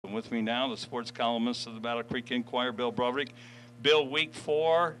And with me now, the sports columnist of the Battle Creek Enquirer, Bill Broderick. Bill, week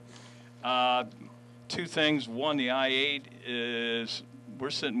 4, two things. One, the I-8 is we're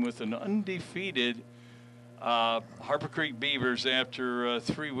sitting with an undefeated Harper Creek Beavers after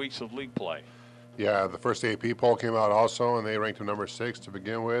 3 weeks of league play. Yeah, the first AP poll came out also, and they ranked them number 6 to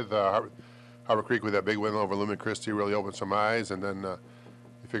begin with. Harper Creek with that big win over Lumen Christi really opened some eyes, and then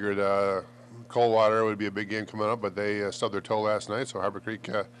they figured Coldwater would be a big game coming up, but they stubbed their toe last night, so Harper Creek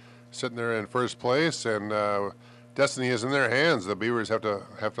sitting there in first place, and destiny is in their hands. The Beavers have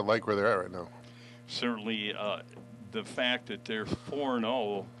to like where they're at right now. Certainly, the fact that they're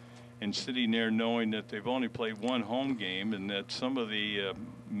 4-0 and sitting there knowing that they've only played one home game and that some of the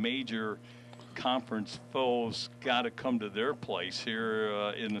major conference foes got to come to their place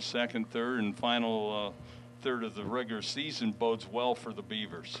here in the second, third, and final third of the regular season bodes well for the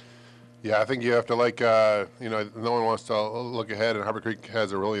Beavers. Yeah, I think you have to no one wants to look ahead, and Harper Creek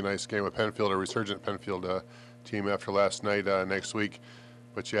has a really nice game with Penfield, a resurgent Penfield team after last night next week.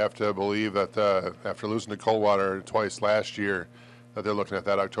 But you have to believe that after losing to Coldwater twice last year, that they're looking at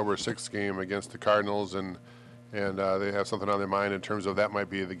that October 6th game against the Cardinals, and they have something on their mind in terms of that might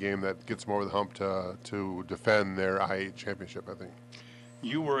be the game that gets them over the hump to defend their I-8 championship, I think.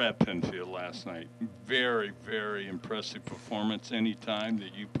 You were at Penfield last night. Very, very impressive performance anytime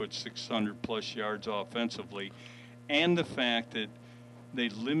that you put 600-plus yards offensively. And the fact that they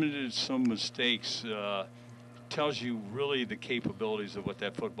limited some mistakes tells you really the capabilities of what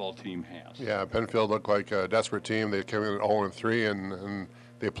that football team has. Yeah, Penfield looked like a desperate team. They came in at 0-3, and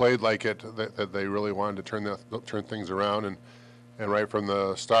they played like it, that they really wanted to turn things around. And right from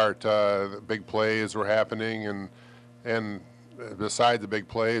the start, the big plays were happening, and besides the big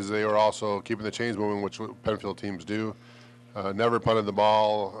plays, they were also keeping the chains moving, which Penfield teams do. Never punted the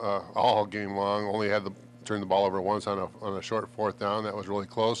ball all game long. Only had to turn the ball over once on a short fourth down. That was really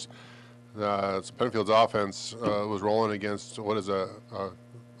close. Penfield's offense was rolling against what is a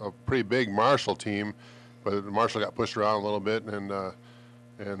pretty big Marshall team, but Marshall got pushed around a little bit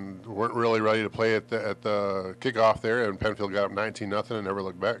and weren't really ready to play at the kickoff there. And Penfield got up 19-0 and never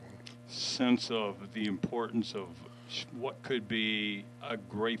looked back. Sense of the importance of what could be a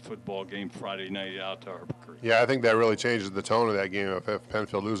great football game Friday night out to Harper Creek. Yeah, I think that really changes the tone of that game. If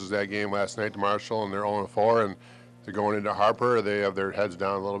Penfield loses that game last night to Marshall and they're 0-4 and they're going into Harper, they have their heads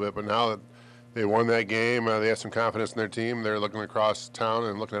down a little bit. But now that they won that game, they have some confidence in their team. They're looking across town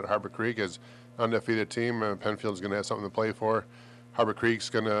and looking at Harper Creek as undefeated team. Penfield's going to have something to play for. Harper Creek's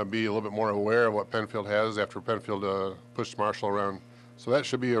going to be a little bit more aware of what Penfield has after Penfield pushed Marshall around. So that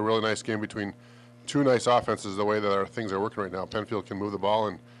should be a really nice game between two nice offenses, the way that our things are working right now. Penfield can move the ball,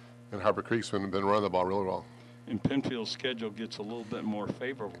 and Harper Creek's been running the ball really well. And Penfield's schedule gets a little bit more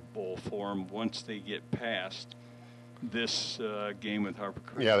favorable for them once they get past this game with Harper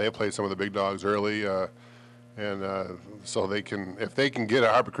Creek. Yeah, they played some of the big dogs early, so they can, if they can get a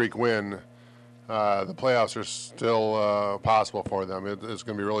Harper Creek win, the playoffs are still possible for them. It's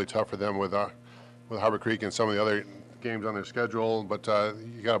going to be really tough for them with Harper Creek and some of the other games on their schedule, but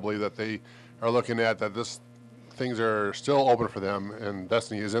you got to believe that they are looking at that things are still open for them, and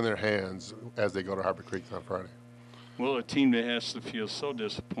destiny is in their hands as they go to Harper Creek on Friday. Well, a team that has to feel so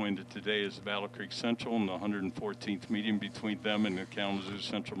disappointed today is Battle Creek Central in the 114th meeting between them and the Kalamazoo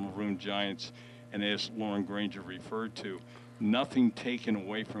Central Maroon Giants. And as Lauren Granger referred to, nothing taken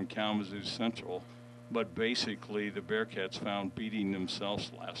away from Kalamazoo Central, but basically the Bearcats found beating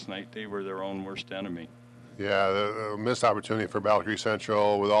themselves last night. They were their own worst enemy. Yeah, the missed opportunity for Battle Creek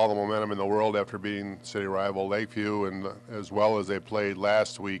Central with all the momentum in the world after beating city rival Lakeview, and as well as they played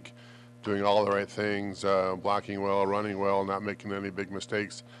last week, doing all the right things, blocking well, running well, not making any big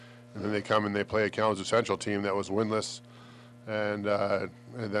mistakes. And then they come and they play a Kalamazoo Central team that was winless, and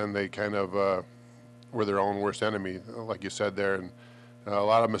then they kind of were their own worst enemy, like you said there. And a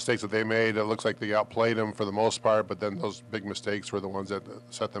lot of mistakes that they made, it looks like they outplayed them for the most part, but then those big mistakes were the ones that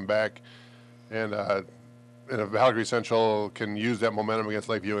set them back. And if Battle Creek Central can use that momentum against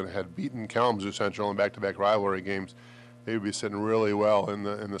Lakeview and had beaten Kalamazoo Central in back-to-back rivalry games, they would be sitting really well in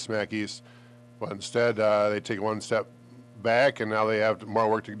the SMAC East. But instead, they take one step back, and now they have more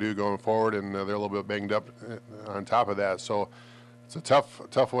work to do going forward, and they're a little bit banged up on top of that. So it's a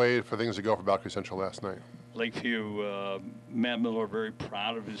tough way for things to go for Battle Creek Central last night. Lakeview, Matt Miller very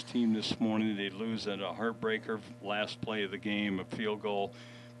proud of his team this morning. They lose at a heartbreaker, last play of the game, a field goal,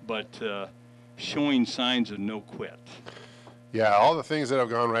 but showing signs of no quit. Yeah, all the things that have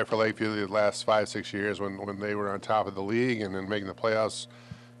gone right for Lakeview the last 5-6 years when they were on top of the league and then making the playoffs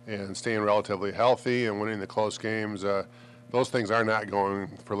and staying relatively healthy and winning the close games, those things are not going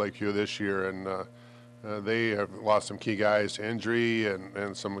for Lakeview this year. And They have lost some key guys to injury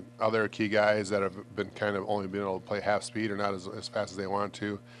and some other key guys that have been kind of only been able to play half speed or not as fast as they want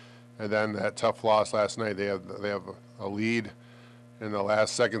to. And then that tough loss last night, they have a lead in the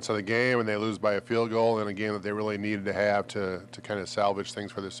last seconds of the game, and they lose by a field goal in a game that they really needed to have to kind of salvage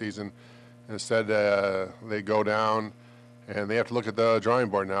things for the season. Instead, they go down, and they have to look at the drawing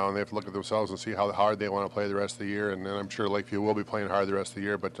board now, and they have to look at themselves and see how hard they want to play the rest of the year. And I'm sure Lakeview will be playing hard the rest of the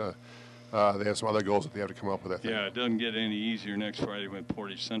year, but they have some other goals that they have to come up with, I think. Yeah, it doesn't get any easier next Friday when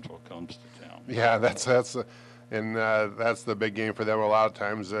Portage Central comes to town. Yeah, that's the big game for them a lot of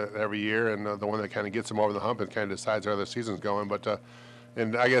times every year, and the one that kind of gets them over the hump and kind of decides how the season's going. But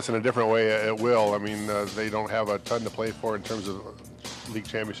and I guess in a different way it will. I mean, they don't have a ton to play for in terms of league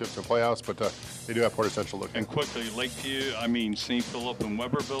championships and playoffs, but they do have Portage Central looking. And quickly, St. Philip and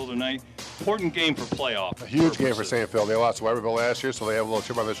Weberville tonight. Important game for playoff. A huge game for St. Phil. They lost to Weberville last year, so they have a little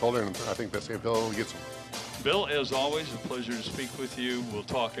chip on their shoulder, and I think that St. Phil will get some. Bill, as always, a pleasure to speak with you. We'll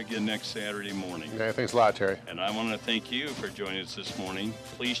talk again next Saturday morning. Yeah, thanks a lot, Terry. And I want to thank you for joining us this morning.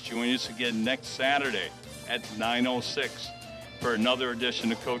 Please join us again next Saturday at 9:06 for another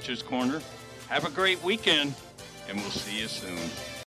edition of Coach's Corner. Have a great weekend, and we'll see you soon.